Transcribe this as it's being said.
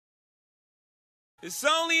It's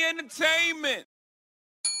only entertainment.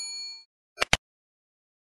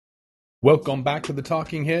 Welcome back to The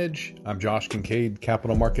Talking Hedge. I'm Josh Kincaid,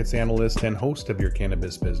 capital markets analyst and host of your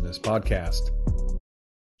Cannabis Business Podcast.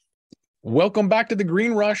 Welcome back to The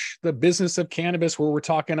Green Rush, the business of cannabis, where we're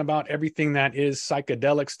talking about everything that is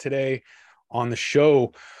psychedelics today on the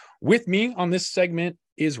show. With me on this segment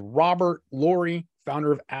is Robert Laurie,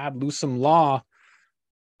 founder of Ad Lucem Law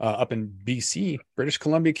up in BC, British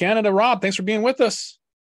Columbia, Canada. Rob, thanks for being with us.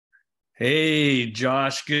 Hey,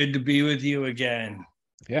 Josh, good to be with you again.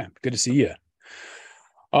 Yeah, good to see you.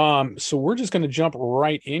 So we're just going to jump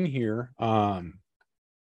right in here. Wanted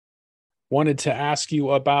to ask you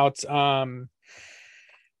about the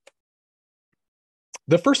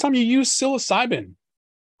first time you used psilocybin,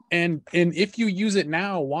 and if you use it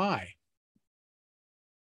now, why?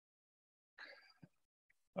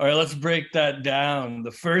 All right, let's break that down.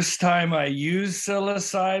 The first time I used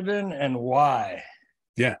psilocybin and why?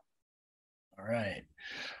 Yeah. All right.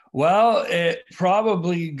 Well, it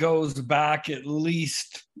probably goes back at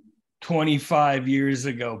least 25 years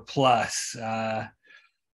ago plus.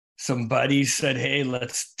 Some buddies said, hey,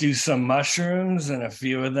 let's do some mushrooms. And a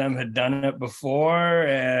few of them had done it before.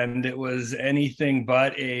 And it was anything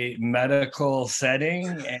but a medical setting.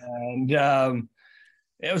 And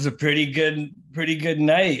it was a pretty good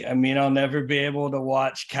night. I mean, I'll never be able to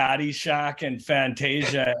watch Caddyshack and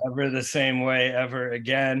Fantasia ever the same way ever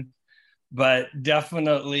again. But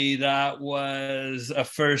definitely that was a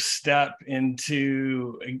first step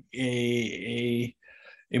into a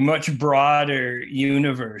much broader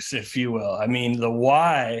universe, if you will. I mean, the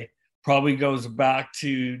why probably goes back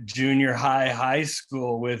to junior high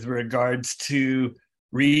school with regards to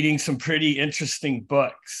reading some pretty interesting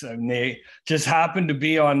books. And they just happened to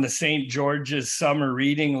be on the St. George's summer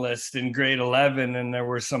reading list in grade 11. And there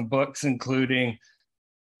were some books, including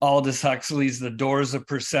Aldous Huxley's The Doors of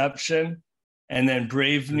Perception, and then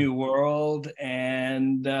Brave New World,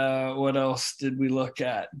 and what else did we look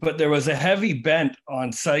at? But there was a heavy bent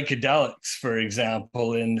on psychedelics, for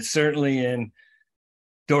example, and certainly in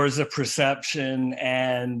Doors of Perception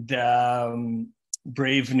and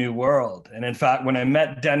Brave New World. And in fact, when I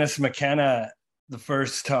met Dennis McKenna the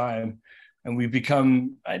first time, and we've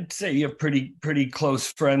become, I'd say, pretty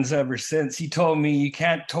close friends ever since, he told me you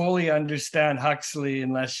can't totally understand Huxley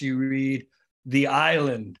unless you read The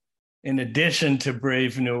Island in addition to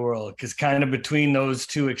Brave New World, because kind of between those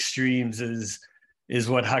two extremes is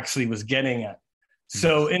what Huxley was getting at.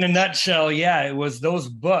 So in a nutshell, yeah, it was those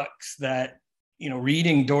books that,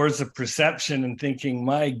 reading Doors of Perception and thinking,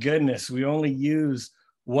 my goodness, we only use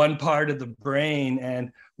one part of the brain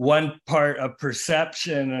and one part of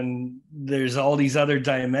perception, and there's all these other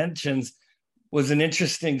dimensions, was an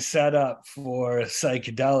interesting setup for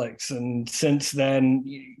psychedelics. And since then,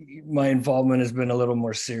 my involvement has been a little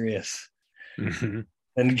more serious. Mm-hmm.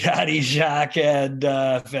 And Caddyshack and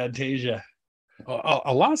Fantasia.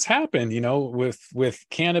 A lot's happened, with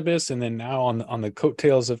cannabis, and then now on the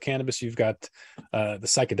coattails of cannabis, you've got the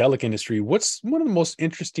psychedelic industry. What's one of the most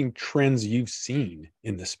interesting trends you've seen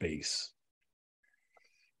in the space?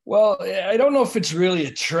 Well, I don't know if it's really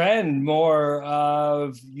a trend, more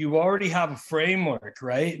of you already have a framework,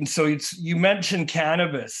 right? And so you mentioned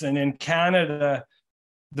cannabis, and in Canada,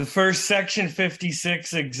 the first Section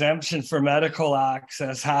 56 exemption for medical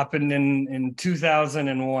access happened in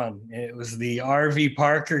 2001. It was the R.V.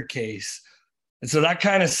 Parker case. And so that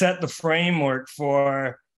kind of set the framework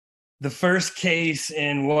for the first case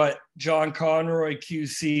in what John Conroy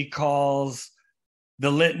QC calls the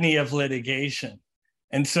litany of litigation.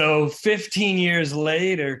 And so 15 years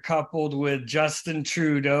later, coupled with Justin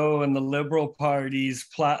Trudeau and the Liberal Party's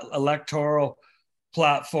electoral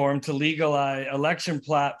platform to legalize, election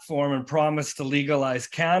platform and promise to legalize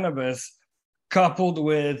cannabis, coupled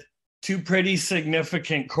with two pretty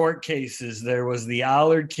significant court cases. There was the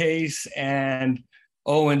Allard case and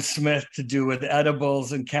Owen Smith to do with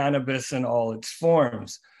edibles and cannabis in all its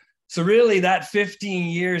forms. So really that 15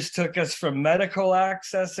 years took us from medical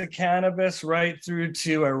access to cannabis right through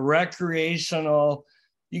to a recreational,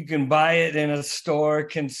 you can buy it in a store,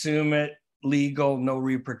 consume it, legal, no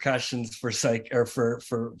repercussions for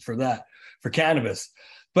cannabis.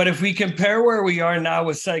 But if we compare where we are now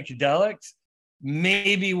with psychedelics,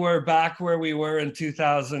 maybe we're back where we were in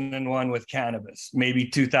 2001 with cannabis, maybe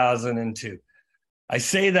 2002. I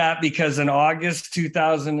say that because in August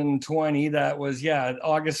 2020, that was,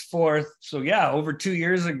 August 4th. So over 2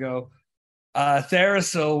 years ago,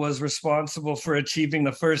 TheraPsil was responsible for achieving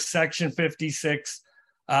the first Section 56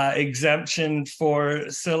 exemption for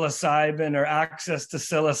psilocybin, or access to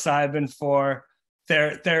psilocybin for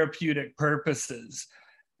therapeutic purposes.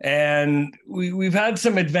 And we've had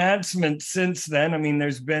some advancements since then. I mean,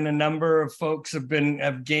 there's been a number of folks have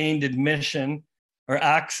gained admission or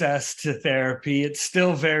access to therapy. It's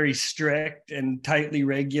still very strict and tightly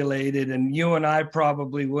regulated. And you and I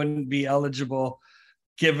probably wouldn't be eligible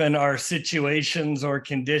given our situations or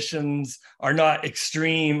conditions are not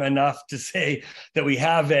extreme enough to say that we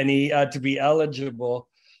have any to be eligible.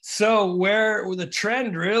 So where the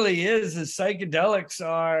trend really is psychedelics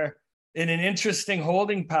are in an interesting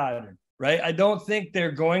holding pattern, right? I don't think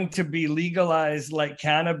they're going to be legalized like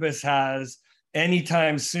cannabis has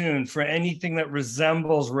anytime soon for anything that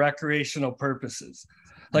resembles recreational purposes.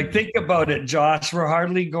 Like, think about it, Josh. We're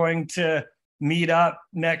hardly going to meet up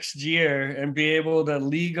next year and be able to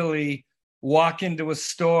legally walk into a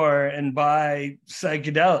store and buy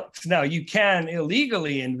psychedelics. Now, you can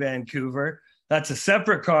illegally in Vancouver. That's a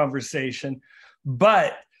separate conversation.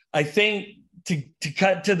 But I think to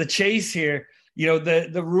cut to the chase here, you know,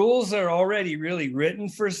 the rules are already really written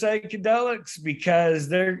for psychedelics because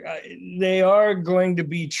they are going to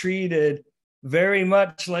be treated very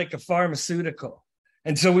much like a pharmaceutical.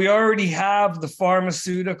 And so we already have the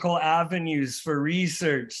pharmaceutical avenues for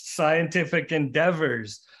research, scientific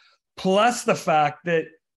endeavors, plus the fact that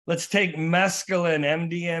let's take mescaline,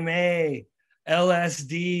 MDMA,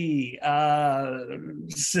 LSD,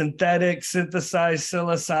 synthetic synthesized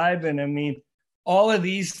psilocybin. I mean, all of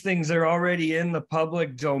these things are already in the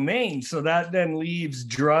public domain. So that then leaves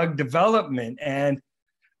drug development, and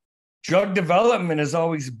drug development has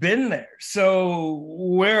always been there. So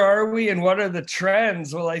where are we and what are the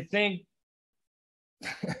trends? Well, I think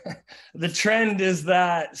the trend is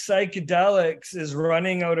that psychedelics is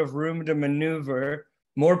running out of room to maneuver.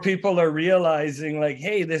 More people are realizing, like,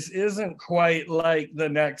 hey, this isn't quite like the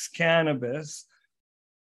next cannabis.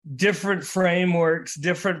 Different frameworks,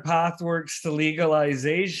 different pathworks to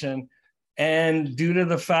legalization. And due to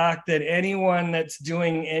the fact that anyone that's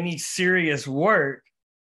doing any serious work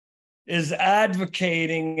is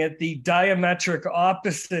advocating at the diametric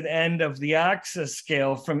opposite end of the axis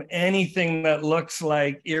scale from anything that looks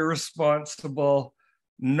like irresponsible,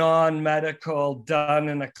 non-medical, done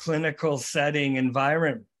in a clinical setting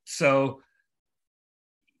environment. So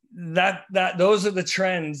those are the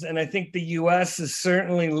trends. And I think the US is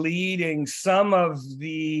certainly leading some of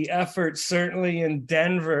the efforts, certainly in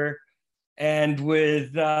Denver and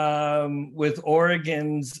with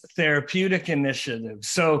Oregon's therapeutic initiative.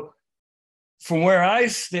 So from where I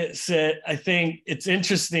sit, I think it's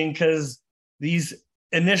interesting because these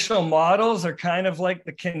initial models are kind of like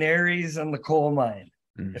the canaries in the coal mine,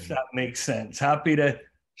 if that makes sense. Happy to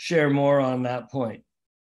share more on that point.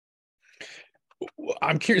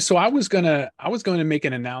 I'm curious. So I was going to make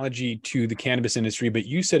an analogy to the cannabis industry, but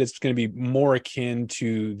you said it's going to be more akin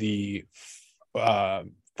to the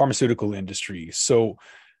pharmaceutical industry. So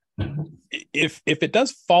if it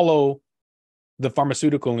does follow the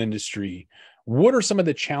pharmaceutical industry, what are some of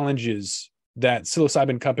the challenges that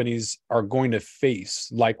psilocybin companies are going to face,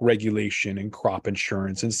 like regulation and crop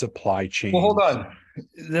insurance and supply chain? Well, hold on.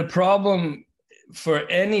 The problem for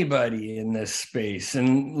anybody in this space,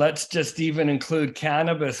 and let's just even include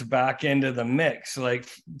cannabis back into the mix, like,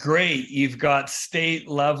 great, you've got state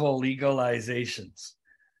level legalizations,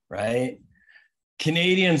 right?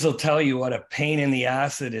 Canadians will tell you what a pain in the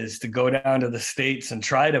ass it is to go down to the States and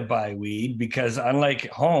try to buy weed, because unlike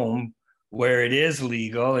at home, where it is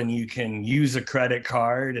legal and you can use a credit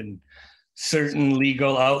card, and certain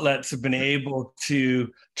legal outlets have been able to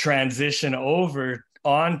transition over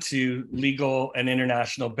onto legal and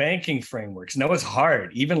international banking frameworks. Now it's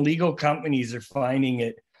hard. Even legal companies are finding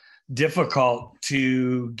it difficult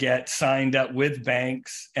to get signed up with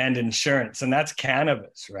banks and insurance, and that's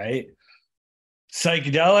cannabis, right?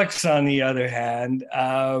 Psychedelics, on the other hand,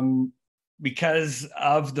 because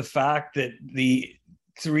of the fact that the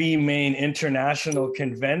three main international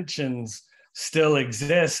conventions still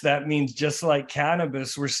exist, that means just like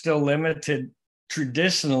cannabis, we're still limited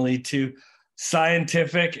traditionally to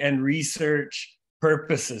scientific and research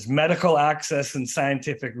purposes, medical access and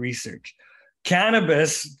scientific research.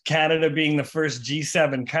 Cannabis, Canada being the first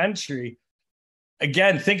G7 country,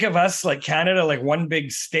 again, think of us like Canada, like one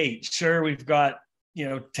big state. Sure, we've got,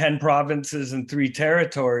 10 provinces and 3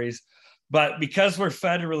 territories, but because we're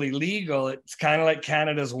federally legal, it's kind of like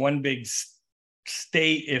Canada's one big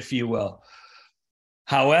state, if you will.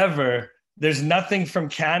 However, there's nothing from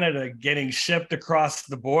Canada getting shipped across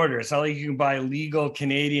the border. It's not like you can buy legal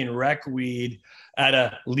Canadian rec weed at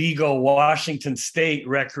a legal Washington state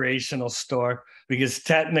recreational store, because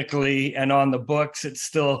technically and on the books, it's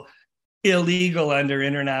still illegal under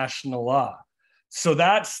international law. So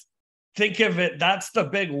think of it, that's the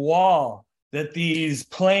big wall that these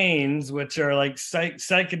planes, which are like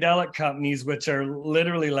psychedelic companies, which are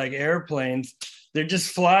literally like airplanes, they're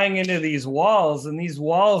just flying into these walls, and these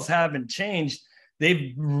walls haven't changed.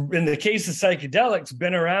 They've, in the case of psychedelics,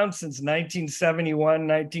 been around since 1971,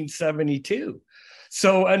 1972.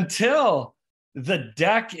 So until the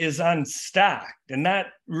deck is unstacked, and that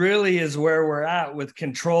really is where we're at with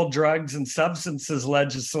controlled drugs and substances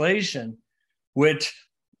legislation, which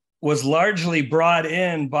was largely brought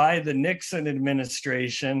in by the Nixon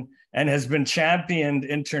administration and has been championed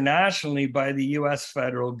internationally by the US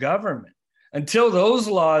federal government. Until those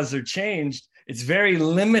laws are changed, it's very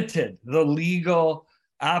limited, the legal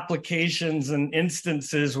applications and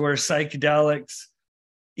instances where psychedelics,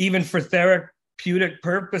 even for therapeutic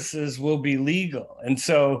purposes, will be legal. And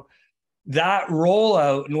so that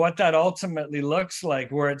rollout and what that ultimately looks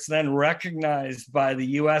like, where it's then recognized by the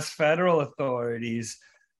US federal authorities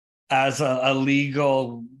as a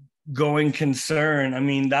legal going concern, I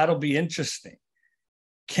mean, that'll be interesting.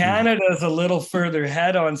 Canada's a little further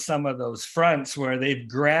ahead on some of those fronts, where they've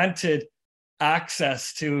granted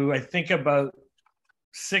access to, I think, about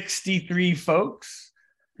 63 folks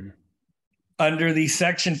under the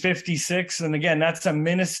Section 56. And again, that's a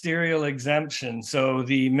ministerial exemption. So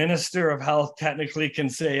the Minister of Health technically can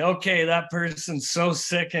say, okay, that person's so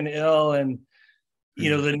sick and ill, and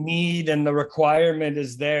the need and the requirement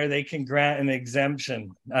is there, they can grant an exemption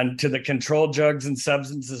to the Controlled Drugs and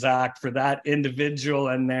Substances Act for that individual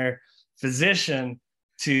and their physician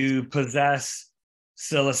to possess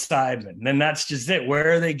psilocybin. And that's just it.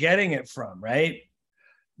 Where are they getting it from, right?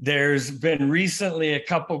 There's been recently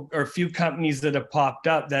a few companies that have popped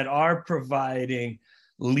up that are providing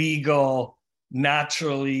legal,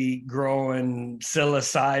 naturally growing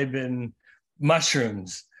psilocybin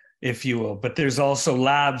mushrooms, if you will. But there's also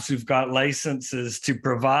labs who've got licenses to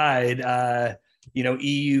provide,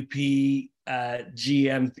 EUP,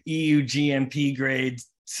 EU GMP grade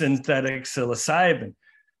synthetic psilocybin.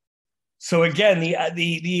 So again,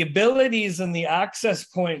 the abilities and the access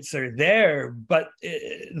points are there, but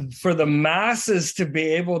for the masses to be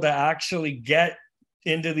able to actually get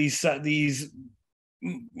into these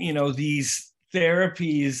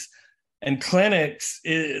therapies and clinics,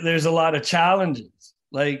 there's a lot of challenges,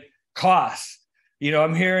 like costs.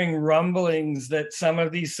 I'm hearing rumblings that some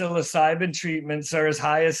of these psilocybin treatments are as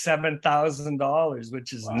high as $7,000,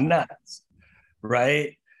 which is nuts,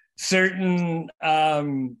 right? Certain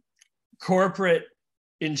corporate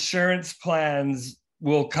insurance plans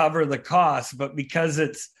will cover the cost, but because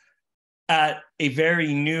it's at a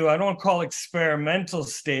very new, I don't want to call it experimental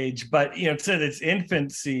stage, but it's at its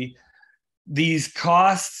infancy, these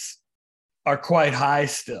costs are quite high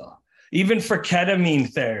still. Even for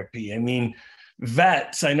ketamine therapy, I mean,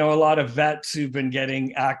 I know a lot of vets who've been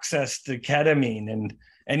getting access to ketamine, and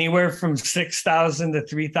anywhere from $6,000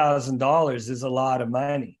 to $3,000 is a lot of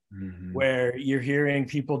money. Mm-hmm. Where you're hearing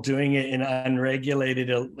people doing it in unregulated,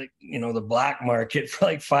 the black market for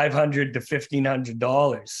like $500 to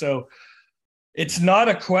 $1,500. So it's not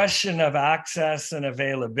a question of access and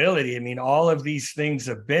availability. I mean, all of these things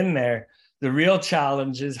have been there. The real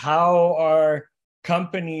challenge is, how are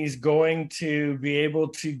companies going to be able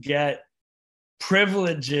to get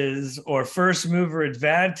privileges or first mover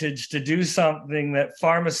advantage to do something that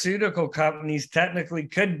pharmaceutical companies technically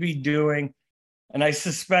could be doing, and I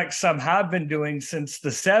suspect some have been doing since the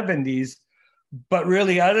 70s, but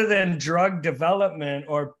really, other than drug development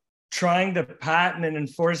or trying to patent and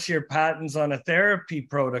enforce your patents on a therapy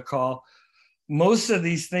protocol, most of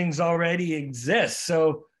these things already exist.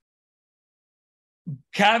 So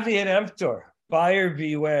caveat emptor, buyer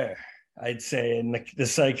beware, I'd say, in the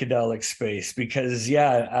psychedelic space, because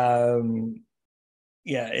I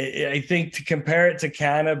think to compare it to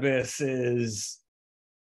cannabis is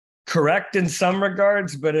correct in some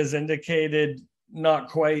regards, but as indicated, not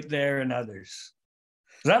quite there in others.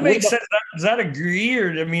 Does that make sense? Does that agree?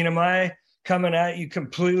 Or, I mean, am I coming at you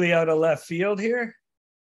completely out of left field here?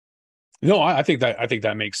 No, I think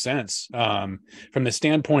that makes sense. From the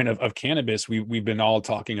standpoint of cannabis, we've been all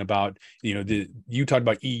talking about, you talked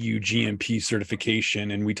about EU GMP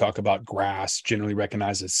certification, and we talk about GRAS, generally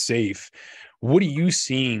recognized as safe. What are you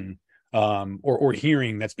seeing or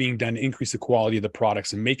hearing that's being done to increase the quality of the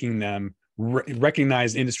products and making them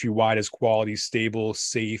recognized industry-wide as quality, stable,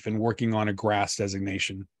 safe, and working on a GRAS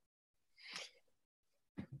designation?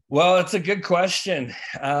 Well, it's a good question,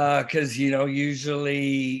 because,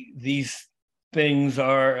 usually these things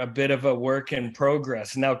are a bit of a work in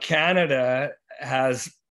progress. Now, Canada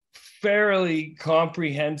has fairly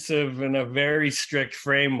comprehensive and a very strict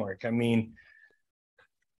framework. I mean,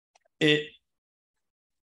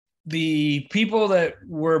 the people that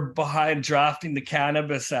were behind drafting the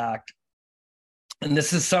Cannabis Act, and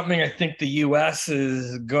this is something I think the US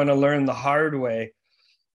is going to learn the hard way,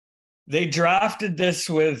 they drafted this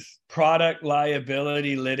with product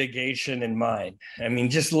liability litigation in mind. I mean,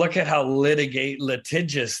 just look at how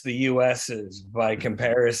litigious the US is by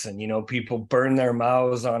comparison. You know, people burn their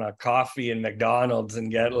mouths on a coffee in McDonald's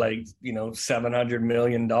and get like, you know, $700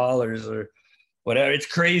 million or whatever. It's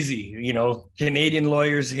crazy. You know, Canadian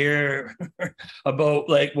lawyers hear about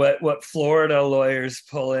like what Florida lawyers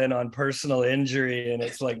pull in on personal injury, and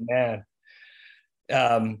it's like, man.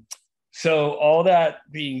 So all that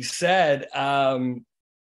being said,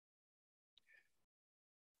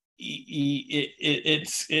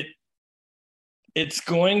 it's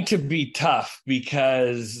going to be tough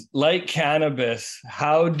because, like cannabis,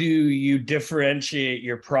 how do you differentiate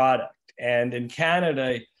your product? And in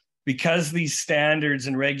Canada, because these standards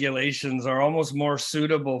and regulations are almost more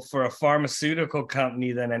suitable for a pharmaceutical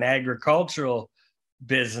company than an agricultural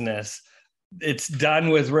business, it's done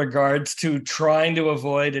with regards to trying to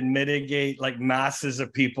avoid and mitigate like masses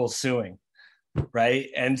of people suing. Right.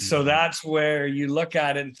 And so that's where you look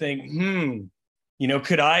at it and think, you know,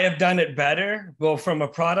 could I have done it better? Well, from a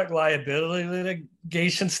product liability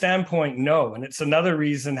litigation standpoint, no. And it's another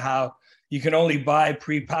reason how you can only buy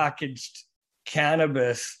prepackaged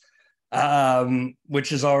cannabis,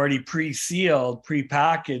 which is already pre-sealed,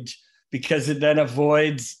 prepackaged, because it then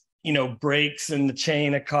avoids, you know, breaks in the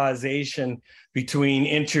chain of causation between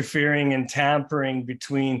interfering and tampering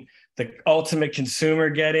between the ultimate consumer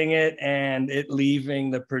getting it and it leaving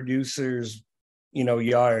the producer's, you know,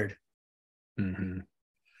 yard. Mm-hmm.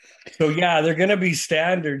 So yeah, they're going to be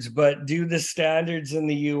standards, but do the standards in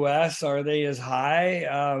the US, are they as high?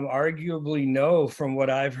 Arguably no, from what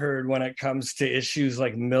I've heard when it comes to issues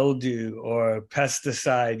like mildew or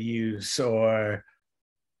pesticide use or,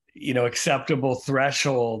 you know, acceptable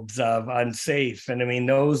thresholds of unsafe. And I mean,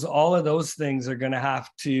 all of those things are going to have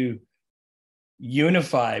to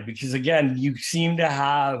unify, because again, you seem to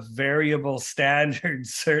have variable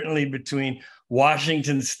standards, certainly between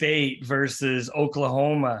Washington State versus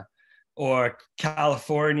Oklahoma or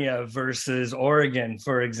California versus Oregon,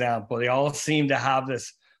 for example. They all seem to have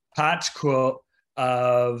this patchwork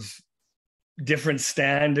of different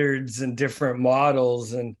standards and different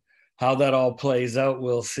models, and how that all plays out,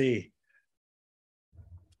 we'll see.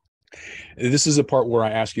 This is a part where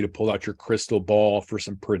I ask you to pull out your crystal ball for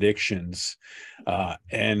some predictions,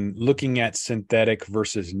 and looking at synthetic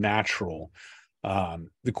versus natural.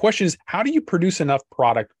 The question is, how do you produce enough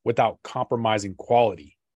product without compromising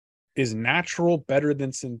quality? Is natural better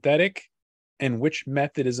than synthetic? And which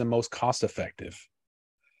method is the most cost effective?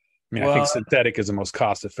 I mean, I think synthetic is the most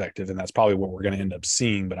cost effective, and that's probably what we're going to end up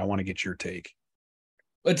seeing, but I want to get your take.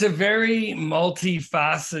 It's a very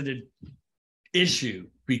multifaceted issue,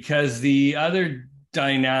 because the other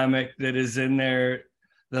dynamic that is in there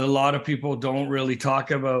that a lot of people don't really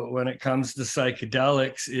talk about when it comes to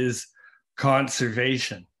psychedelics is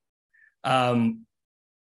conservation.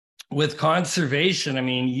 With conservation, I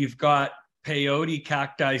mean, you've got peyote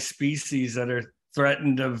cacti species that are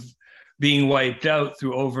threatened of being wiped out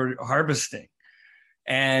through over harvesting.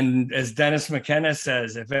 And as Dennis McKenna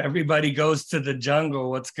says, if everybody goes to the jungle,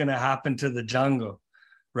 what's going to happen to the jungle?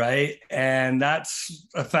 Right. And that's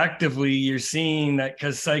effectively, you're seeing that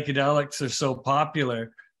because psychedelics are so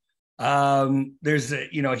popular, there's a,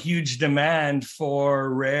 you know, huge demand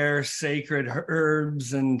for rare sacred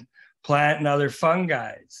herbs and plant and other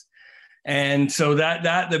fungi. And so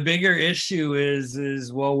that the bigger issue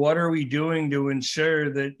is, well, what are we doing to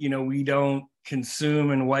ensure that, you know, we don't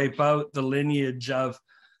consume and wipe out the lineage of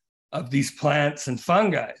these plants and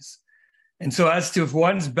fungi? And so as to if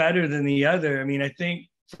one's better than the other, I mean, I think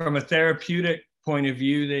from a therapeutic point of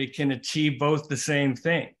view, they can achieve both the same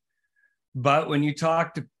thing. But when you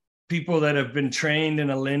talk to people that have been trained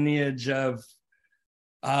in a lineage of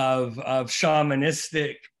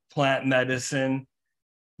shamanistic plant medicine,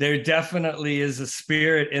 there definitely is a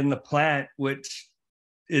spirit in the plant which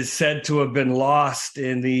is said to have been lost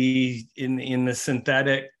in the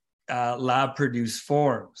synthetic lab produced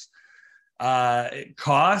forms.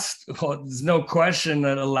 Cost, well, there's no question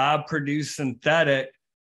that a lab produced synthetic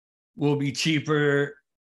will be cheaper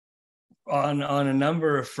on a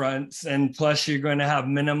number of fronts, and plus you're going to have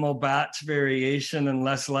minimal batch variation and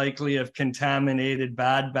less likely of contaminated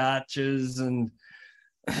bad batches and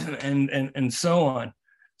so on.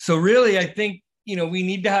 So really, I think, you know, we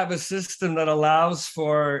need to have a system that allows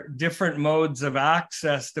for different modes of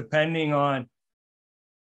access depending on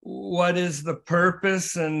what is the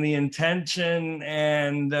purpose and the intention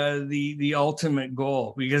and the ultimate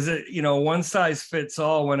goal, because one size fits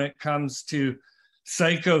all when it comes to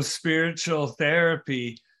psycho-spiritual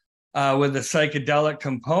therapy with a psychedelic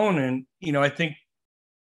component. I think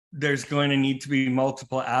there's going to need to be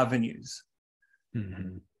multiple avenues.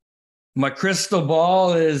 Mm-hmm. My crystal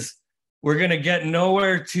ball is we're going to get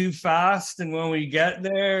nowhere too fast, and when we get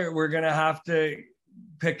there, we're going to have to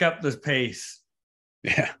pick up the pace.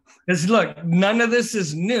 Yeah. Because look, none of this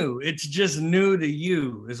is new. It's just new to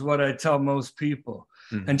you, is what I tell most people.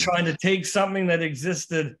 Mm-hmm. And trying to take something that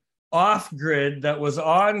existed off grid, that was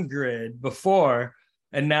on grid before,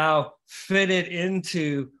 and now fit it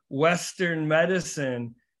into Western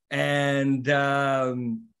medicine and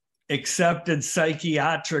accepted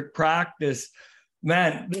psychiatric practice.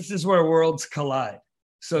 Man, this is where worlds collide.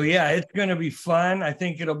 So yeah, it's going to be fun. I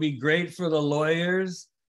think it'll be great for the lawyers.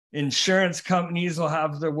 Insurance companies will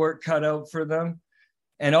have their work cut out for them.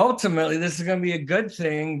 And ultimately, this is going to be a good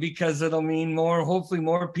thing, because it'll mean hopefully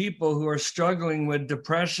more people who are struggling with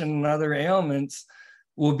depression and other ailments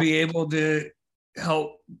will be able to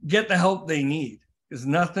get the help they need. Because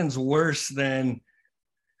nothing's worse than,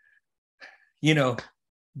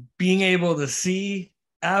 being able to see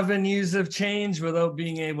avenues of change without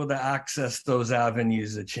being able to access those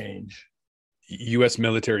avenues of change. U.S.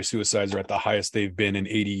 military suicides are at the highest they've been in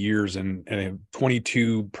 80 years, and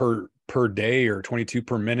 22 per day or 22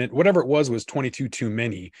 per minute, whatever it was 22 too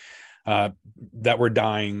many that were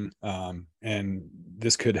dying. And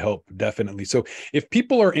this could help, definitely. So if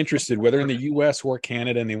people are interested, whether in the U.S. or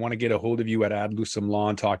Canada, and they want to get a hold of you at Ad Lucem Law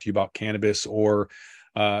and talk to you about cannabis or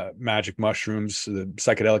magic mushrooms, the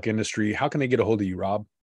psychedelic industry, how can they get a hold of you, Rob?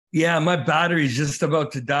 Yeah, my battery's just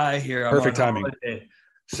about to die here. Perfect timing. Holiday.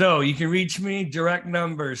 So you can reach me, direct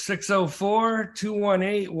number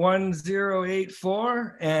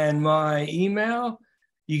 604-218-1084, and my email,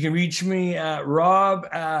 you can reach me at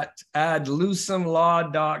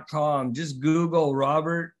rob@adlucemlaw.com. Just Google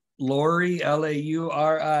Robert Laurie,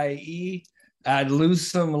 Laurie, Ad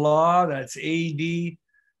Lucem Law, that's ADLUCEM.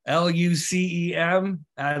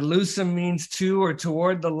 Ad Lucem means to or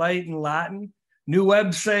toward the light in Latin. New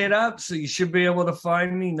website up, so you should be able to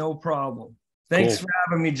find me, no problem. Thanks for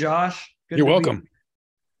having me, Josh. You're welcome.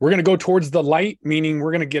 We're going to go towards the light, meaning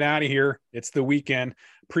we're going to get out of here. It's the weekend.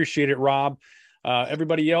 Appreciate it, Rob.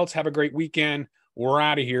 Everybody else, have a great weekend. We're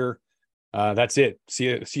out of here. That's it.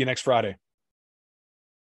 See you next Friday.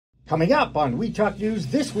 Coming up on We Talk News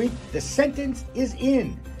this week, the sentence is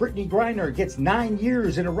in. Brittany Griner gets 9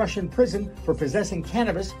 years in a Russian prison for possessing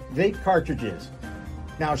cannabis vape cartridges.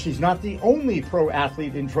 Now, she's not the only pro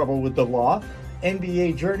athlete in trouble with the law.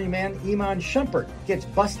 NBA journeyman Iman Shumpert gets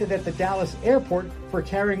busted at the Dallas airport for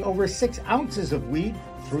carrying over 6 ounces of weed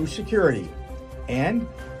through security. And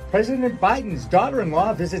President Biden's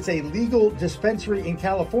daughter-in-law visits a legal dispensary in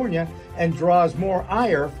California and draws more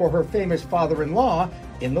ire for her famous father-in-law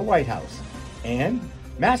in the White House. And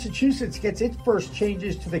Massachusetts gets its first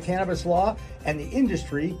changes to the cannabis law, and the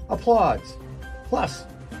industry applauds. Plus,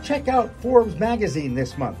 check out Forbes magazine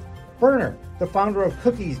this month. Berner, the founder of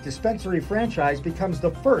Cookie's dispensary franchise, becomes the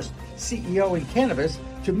first CEO in cannabis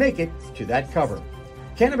to make it to that cover.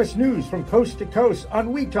 Cannabis news from coast to coast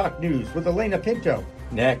on We Talk News with Elena Pinto.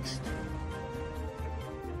 Next.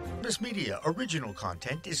 Cannabis Media original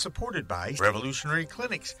content is supported by Revolutionary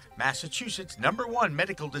Clinics, Massachusetts' #1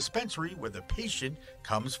 medical dispensary where the patient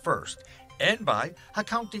comes first. And by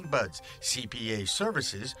Accounting Buds, CPA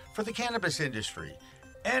services for the cannabis industry.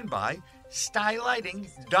 And by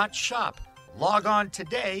stylighting.shop. Log on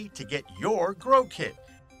today to get your grow kit.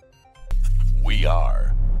 We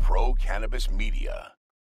are Pro Cannabis Media.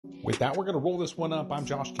 With that, we're going to roll this one up. I'm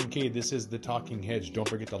Josh Kincaid. This is The Talking Hedge. Don't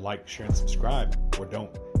forget to like, share, and subscribe, or don't,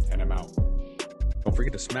 and I'm out. Don't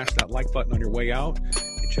forget to smash that like button on your way out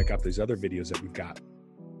and check out these other videos that we've got.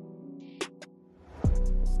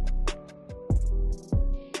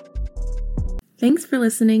 Thanks for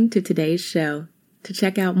listening to today's show. To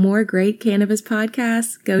check out more great cannabis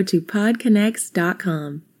podcasts, go to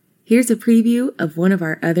podconnects.com. Here's a preview of one of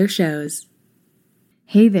our other shows.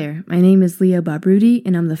 Hey there, my name is Leah Babrudi,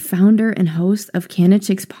 and I'm the founder and host of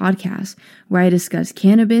CannaChicks Podcast, where I discuss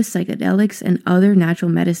cannabis, psychedelics, and other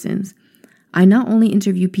natural medicines. I not only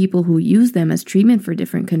interview people who use them as treatment for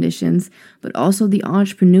different conditions, but also the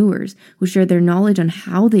entrepreneurs who share their knowledge on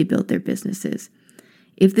how they built their businesses.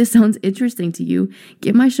 If this sounds interesting to you,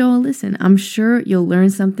 give my show a listen. I'm sure you'll learn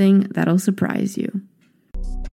something that'll surprise you.